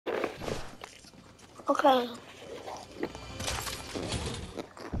Okay.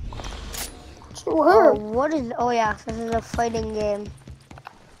 Oh, what is? Oh yeah, this is a fighting game.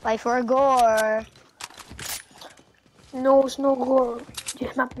 Like for gore. No, it's no gore.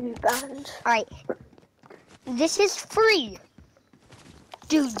 This map will be banned. All right. This is free.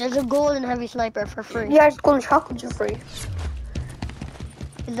 Dude, there's a golden heavy sniper for free. Yeah, it's golden chocolates are free.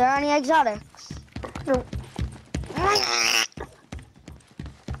 Is there any exotics? No.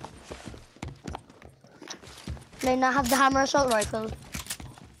 They not have the hammer assault rifle.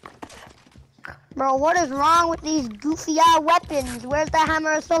 Bro, what is wrong with these goofy ass weapons? Where's the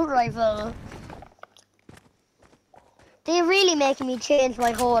hammer assault rifle? They're really making me change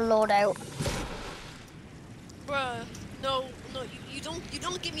my whole loadout. Bruh, no, you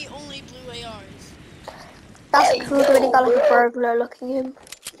don't give me only blue ARs. That's because we already got like a burglar looking him.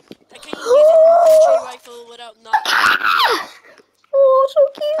 I can't use an infantry rifle without not. Oh, so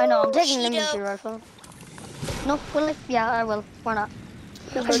cute. I know, I'm taking an Cheeto. infantry rifle. No, will I? Yeah, I will. Why not?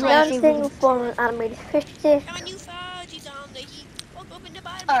 The Let's dancing from an animated fish stick. And my new fudgies on the heat. Open the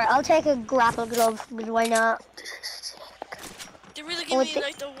bottom. Alright, I'll take a grapple glove, because why not? They're really giving me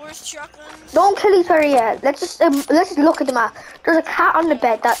like the worst shotguns. Don't kill each other yet. Let's just look at the map. There's a cat on the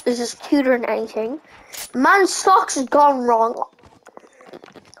bed that is just cuter than anything. Man's socks has gone wrong.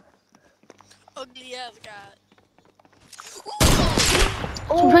 Ugly ass cat.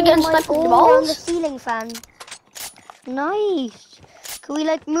 So we're getting sniped in the on the balls. ceiling fan. Nice. Can we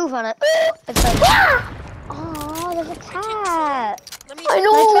like move on it? It's like, oh, there's a cat. Let me I check.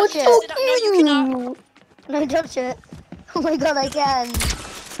 know, touch it's so it? No, you cannot. Can I touch it? Oh my god, I can.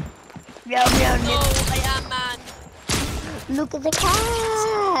 Meow, meow, No, meow. I am man. Look at the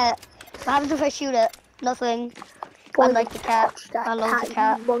cat. What happens if I shoot it? Nothing. I like the cat. I love the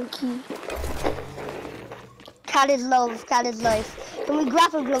cat. Monkey. Cat is love. Cat is life. Can we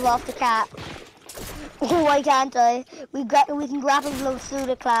grapple glove off the cat? Oh, why can't I? We can grapple glove through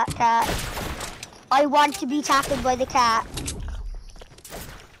the cat. I want to be tackled by the cat.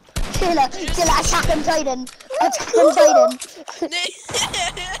 Killer, attack on Titan. Attack on Titan.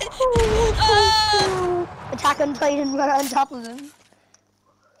 Attack on Titan, we're on top of him.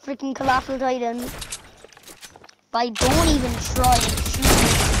 Freaking colossal Titan. But don't even try and shoot me.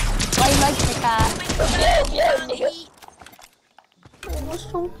 I like the cat. Oh,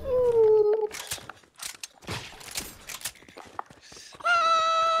 so cute.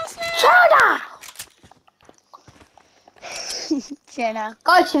 China! Jenna.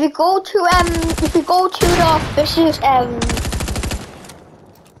 Guys, if you go to the fishes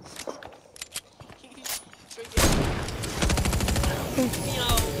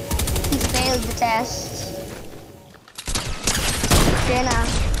He failed the test. Jenna.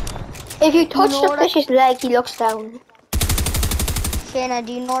 if you touch know the what I- fish's leg, he looks down. Jenna,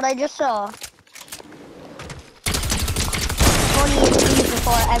 do you know what I just saw? Funniest thing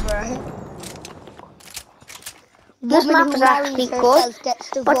forever. This Woman map who is actually marries good, herself gets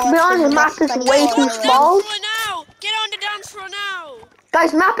but to be divorced honest, in the map next is 24 way too hours. small. Now, get on the dance floor now.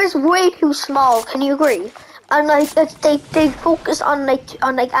 Guys, map is way too small. Can you agree? And like they focus on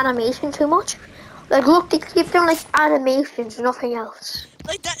animation too much. Like look, they keep doing like animations, nothing else.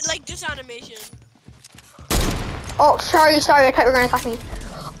 Like that, like this animation. Oh, sorry, I thought you were gonna attack me.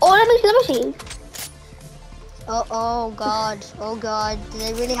 Oh, let me see. Oh god, oh god. Do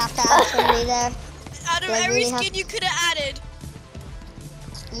they really have to add somebody there? Out of They every really skin have- you could have added.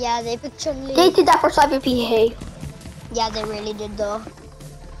 Yeah, they picked Chun-Li. They did that for CyberPA. Yeah, they really did though.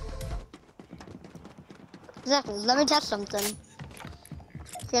 Exactly, let me test something.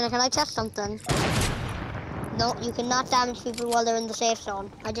 Fiona, can I test something? No, you cannot damage people while they're in the safe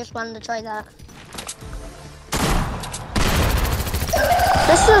zone. I just wanted to try that.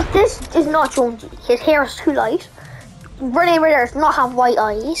 This is not Jonesy. His hair is too light. Renee Ritter does not have white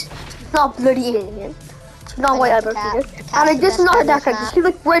eyes. It's not bloody alien. It's not white eyebrows either. And like, this is not a dark character. See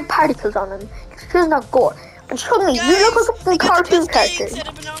like red particles on him. This is not gore. And suddenly, you look like a cartoon character. Set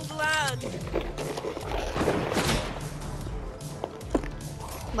up on the land.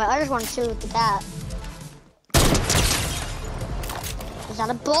 But I just want to chill with the cat. Is that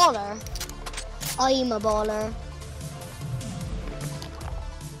a baller? I'm a baller.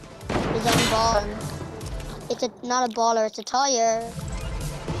 Is that a baller? It's not a baller, it's a tire.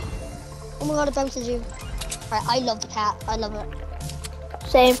 Oh my god, it bounces you. Alright, I love the cat. I love it.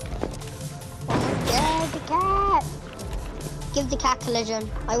 Same. Oh my god, the cat! Give the cat collision.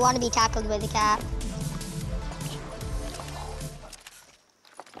 I want to be tackled by the cat.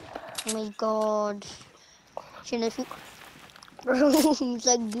 Oh my god. Shouldn't if you... Bro, it's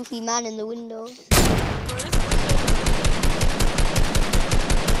like Goofy Man in the window.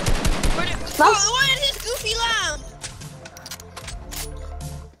 What? What is his goofy lamp?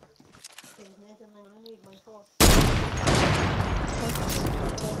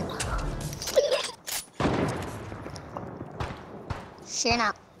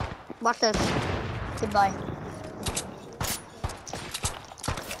 Shayna, watch this. Goodbye.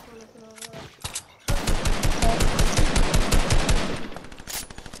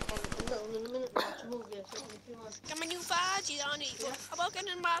 Got my new Faji on it. How about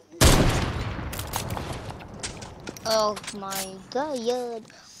getting my... Oh my god. You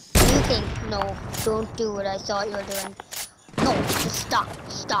think, no, don't do what I thought you were doing. No, just stop.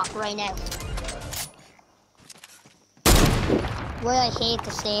 Stop right now. Well, I hate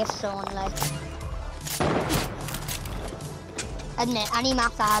the safe zone, like. Admit, any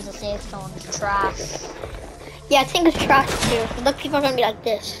map that has a safe zone is trash. Yeah, I think it's trash too. So the people are gonna be like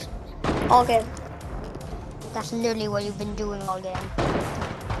this all game. That's literally what you've been doing all game.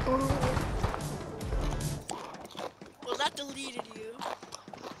 Well, that deleted you.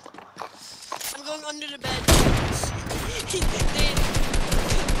 I'm going under the bed.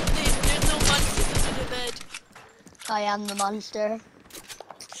 There's no monsters under the bed. I am the monster.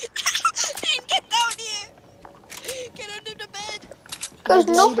 Dane, get down here! Get under the bed! There's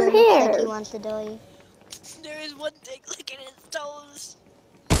The nothing leader looks like he here. wants to die. There is one thing licking his toes.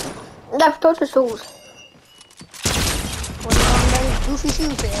 That's touch his toes. What are you on those goofy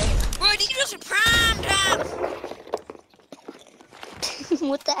shoes here? Bro, did you just pram him?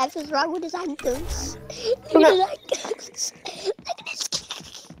 What the F is wrong with his ankles? Look Look at- at his ankles. Look at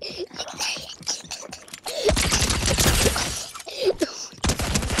his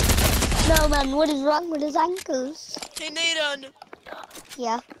No man, what is wrong with his ankles? Hey, Nathan.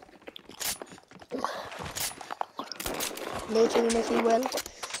 Yeah. Later, if you will.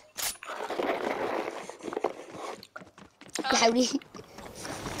 Howdy.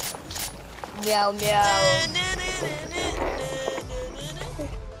 Meow meow.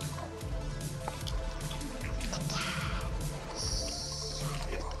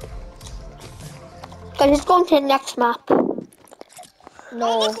 Guys, let's go to the next map. Oh,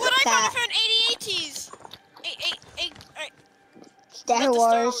 No, look what I cat. found 8080s. Alright. Star Not the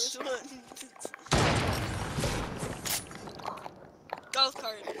Wars. Star Wars one. Golf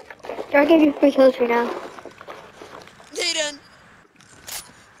cart. I'll give you 3 kills right now. Nathan.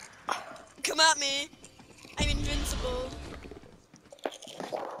 Come at me. I'm invincible.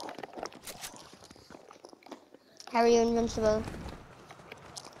 How are you invincible?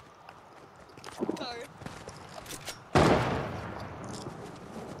 Car.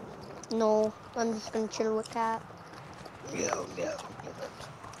 No, I'm just gonna chill with cat. Meow, meow.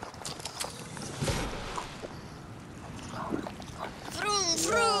 Vroom,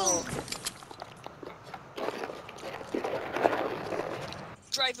 vroom.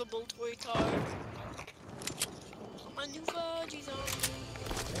 Drivable toy car. My new Faji's on me.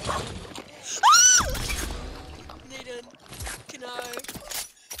 Nathan, can I?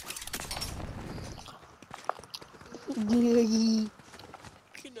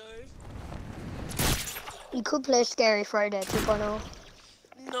 Can I? You could play Scary Friday 2.0.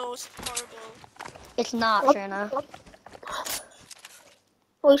 No, it's horrible. It's not, What? Shana. What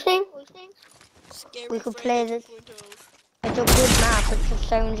are you saying? Scary We could Friday play this. 2.0. It's a good map, it just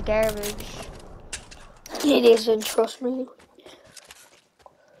sounds garbage. It isn't, trust me.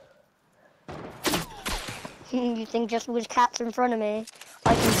 You think just with cats in front of me,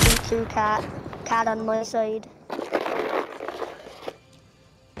 I can see through cat on my side.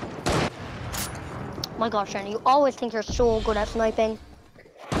 My gosh, Shana, you always think you're so good at sniping.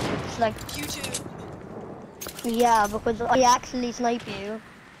 It's like, You too. yeah, because I actually snipe you.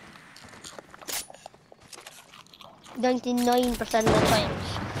 99% of the times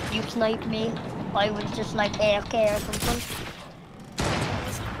you sniped me, I was just like AFK or something.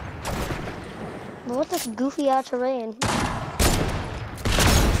 But what's this goofy ass terrain? 40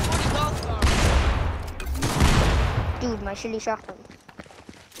 golf car. Dude, my shitty shotgun.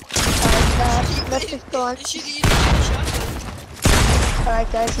 Alright guys, let's just go on. You should use the shotgun.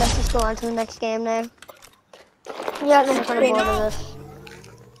 Alright guys, let's just go on to the next game now. Yeah, I'm next kind of game. bored of this.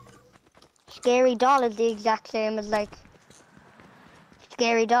 Scary Doll is the exact same as like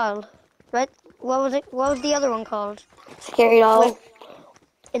Scary Doll, right? What was it? What was the other one called? Scary doll. Wait,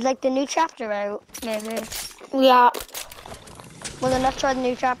 it's like the new chapter out, maybe. Yeah. Well then let's try the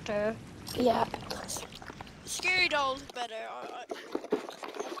new chapter. Yeah. Scary doll's better.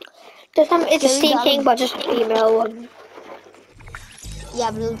 It's the Scary same doll. thing, but just a female one. Yeah,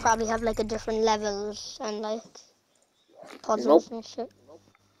 but it'll probably have like a different levels and like puzzles and shit.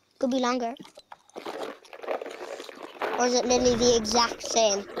 Could be longer. Or is it literally the exact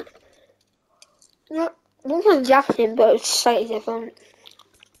same? No, not exactly, but it's slightly different.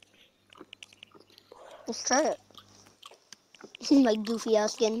 Let's try it. My goofy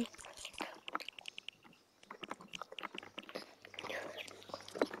ass skin.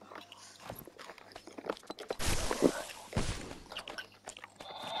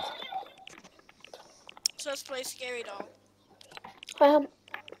 So let's play Scary Doll. Um,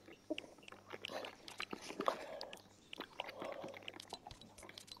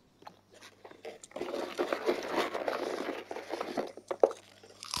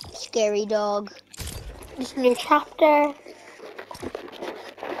 Scary dog. this new chapter.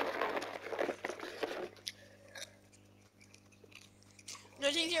 No,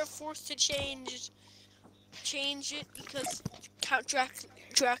 I think they're forced to change it because Count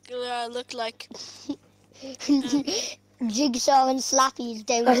Dracula looked like. Jigsaw and Slappy's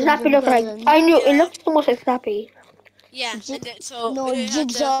Down Slappy syndrome looked like. cousin. I knew it Yeah. looked almost like Slappy. Yeah, Ji- and then, so No, they had to-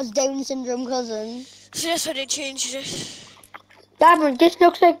 Jigsaw's Down syndrome cousin. So that's why they changed it. Dad, this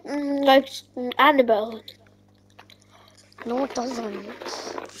looks like Annabelle. No, it doesn't.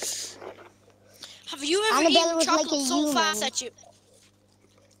 Have you ever Annabelle eaten was like chocolate a so human. fast that you?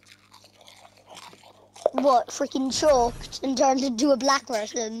 What, freaking choked and turned into a black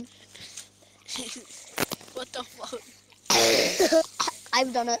person? What the fuck?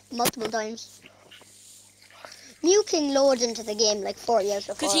 I've done it multiple times. Mew King loads into the game like 4 years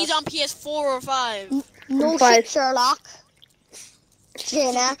before. Because he's on PS4 or 5. No Five. shit, Sherlock.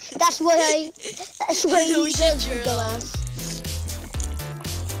 Jenna, that's why No he shit, does Sherlock. dumbass.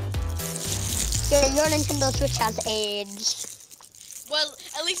 Yeah, your Nintendo Switch has AIDS. Well,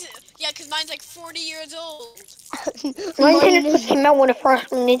 at least, yeah, because mine's like 40 years old. Mine Mine Nintendo is- came out when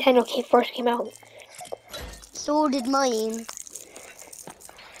Nintendo first came out. So did mine.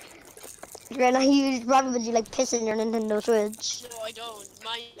 Jenna, you probably like pissing your Nintendo Switch. No, I don't.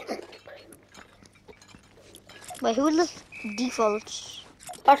 Mine. Wait, who is this default?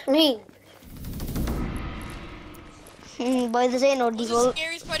 That's me. By the say no What's the default.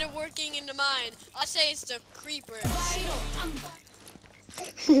 scariest part of working in the mine? I'll say it's the creepers.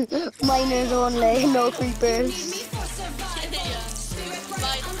 Miners only, no creepers. Yeah.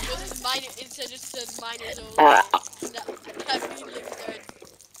 Mine, it said just said miners only. That really lives there.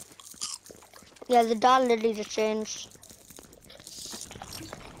 Yeah, the doll literally just changed.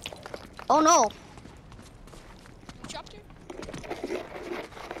 Oh no! Chapter?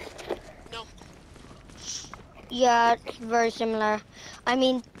 No. Yeah, it's very similar. I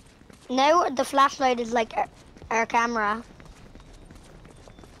mean, now the flashlight is like our camera.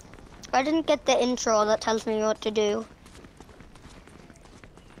 I didn't get the intro that tells me what to do.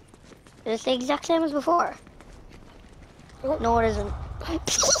 It's the exact same as before. No, it isn't.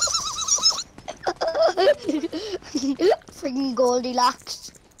 Freaking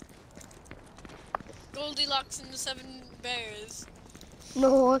Goldilocks. Goldilocks and the 7 bears.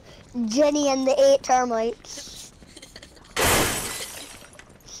 No, Jenny and the 8 termites.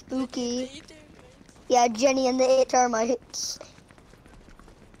 Spooky. Yeah, Jenny and the 8 termites.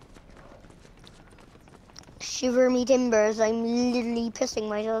 Shiver me timbers, I'm literally pissing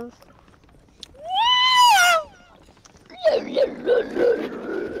myself.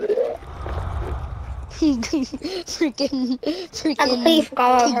 freaking And we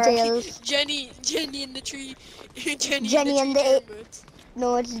forgot her. pigtails. Jenny in the tree. Jenny and the 8. termites.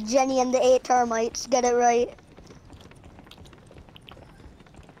 No, it's Jenny and the 8 termites. Get it right.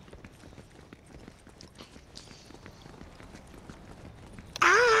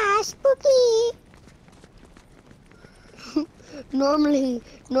 Ah, spooky. normally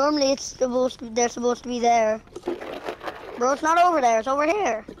it's supposed to, they're supposed to be there. Bro, it's not over there. It's over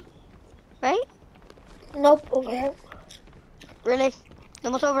here. Right? Nope, over here. Really?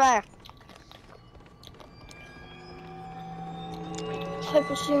 Then what's over there?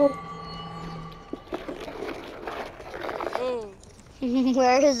 Hyper Zero. Oh.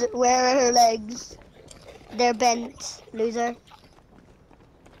 Where are her legs? They're bent, loser.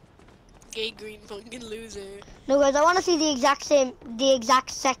 Gay green fucking loser. No guys, I wanna see the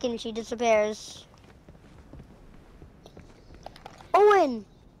exact second she disappears. Owen!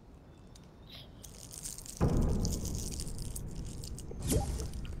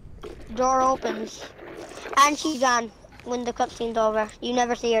 Door opens. And she's gone when the cutscene's over. You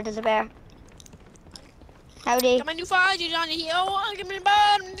never see her disappear. Howdy. Got my new fire, you on here. Oh, give me the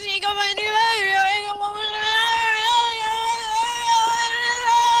button. Got my new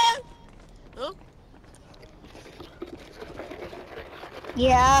Oh,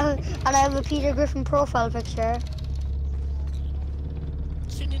 Yeah, and I have a Peter Griffin profile picture.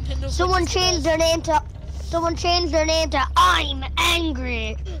 it's a Nintendo Someone Switch is the changed their name to I'm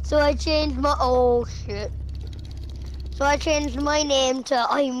angry. So I changed my oh shit. So I changed my name to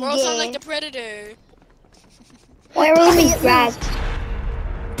I'm Bro, sounds like gay. the Predator. Why are we Apparently. grabbed?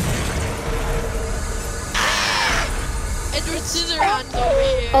 Edward Scissorhands over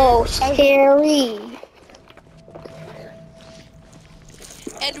here. Oh, scary.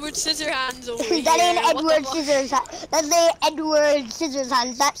 Edward Scissorhands over here. That ain't What the Edward fuck? Scissors. That's ain't Edward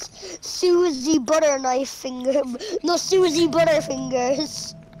Scissorhands. That's Susie Butterknife finger. No, Susie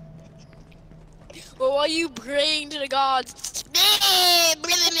Butterfingers. Well, why are you praying to the gods?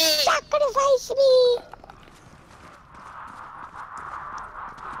 Sacrifice me.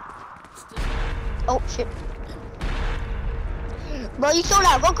 Oh shit. Bro, you so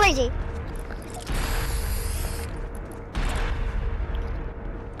loud. Go crazy.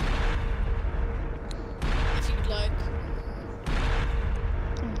 If you'd like.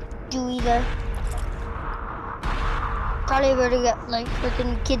 Do either. Probably gonna get like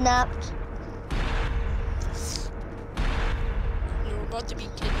freaking kidnapped. You're about to be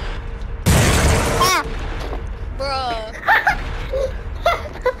kidnapped. Ah! Bruh.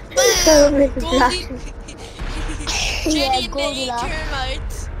 Goldie. Jenny Yeah, and the Goldilocks.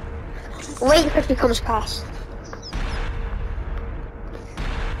 termites. Wait if he comes past.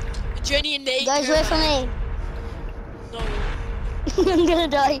 Jenny and the Guys, wait for me. No. I'm gonna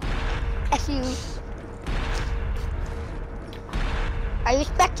die. F you. Are you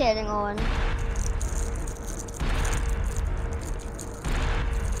spectating, Owen?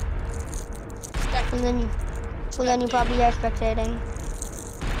 Well then you probably are spectating.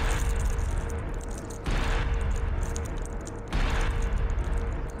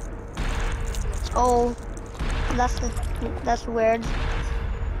 Oh, that's weird.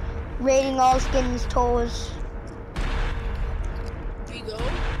 Rating all skins toes. We go.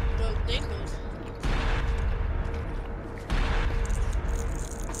 The thing goes.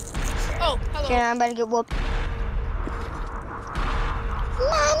 Oh, hello. Okay, I'm about to get whooped.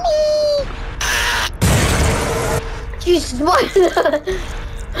 Mommy! Jesus, what? I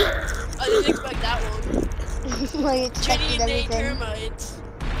didn't expect that one. I Jenny expected and the everything. termites.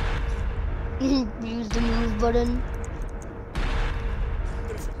 Use the move button.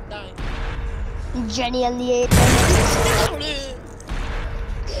 Die. Jenny and the 8.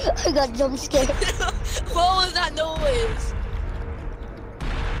 I got jump scared. What was that noise?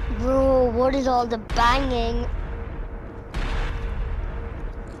 Bro, what is all the banging?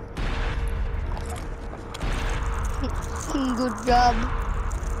 Good job.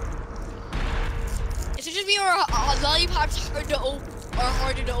 It's just me or lollipops hard to open are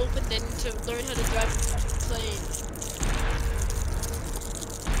harder to open than to learn how to drive a plane.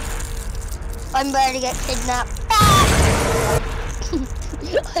 I'm about to get kidnapped.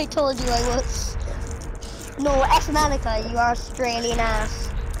 I told you I was. No, F Manica, you Australian ass.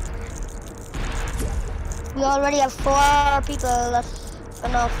 We already have 4 people, that's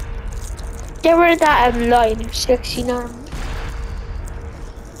enough. Get rid of that line, 69.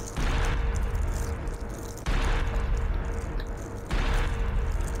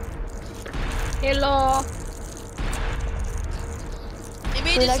 Hello. It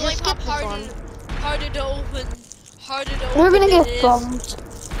made Wait, I this just lollipop skipped this one. harder to open. Harder to open. We're gonna than it get is. bombed.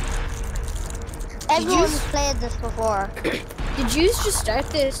 Everyone's played this before. Did you just start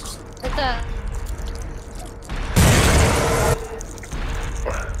this like that?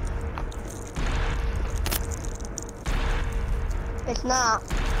 It's not.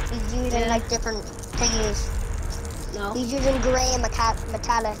 He's using like different thingies. No, He's using grey and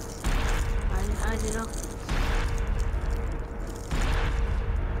metallic. I don't know.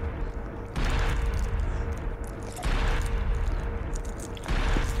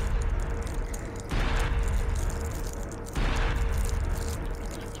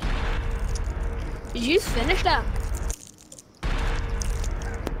 Did you finish that?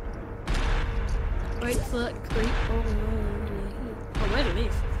 Right foot creep. Oh no. Oh, wait a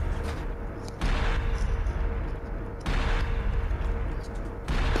minute.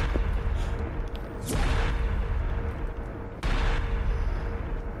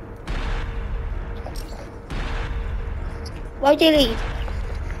 Why'd they leave?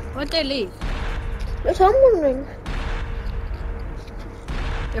 Why'd they leave? That's what I'm wondering.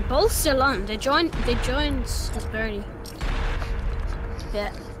 They're both still on. They joined this party.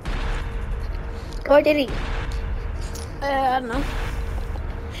 Yeah. Why'd they leave? I don't know.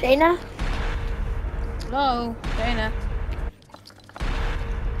 Shayna? Hello, Dana.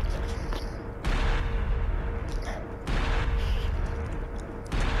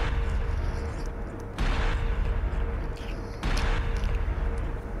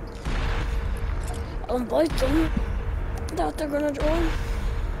 Invite them that they're gonna join.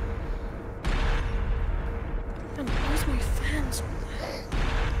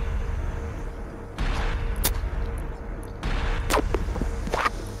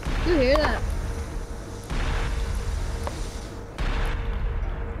 hear that?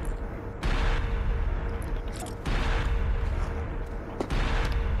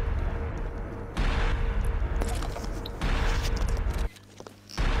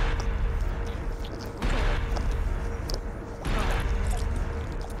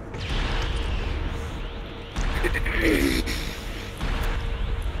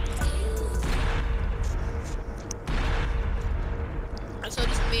 So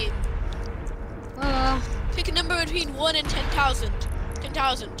does me. Pick a number between 1 and 10,000.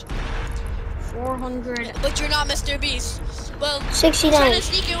 10,000. 400. But you're not Mr. Beast. Well, you're 69. trying to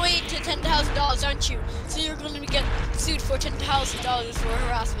sneak your way into $10,000, aren't you? So you're going to get sued for $10,000 for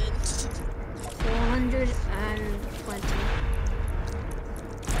harassment. 420. Wait.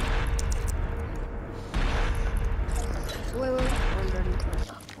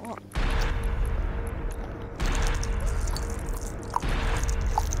 424.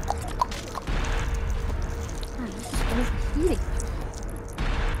 Overheating.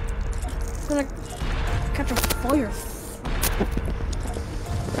 I'm gonna catch a fire.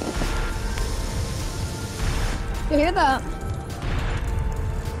 You hear that?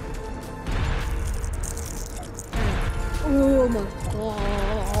 Oh my god.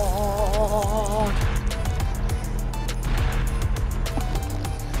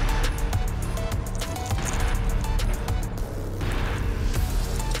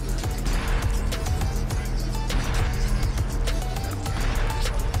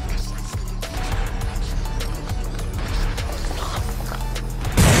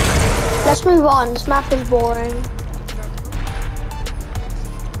 Let's move on. This map is boring.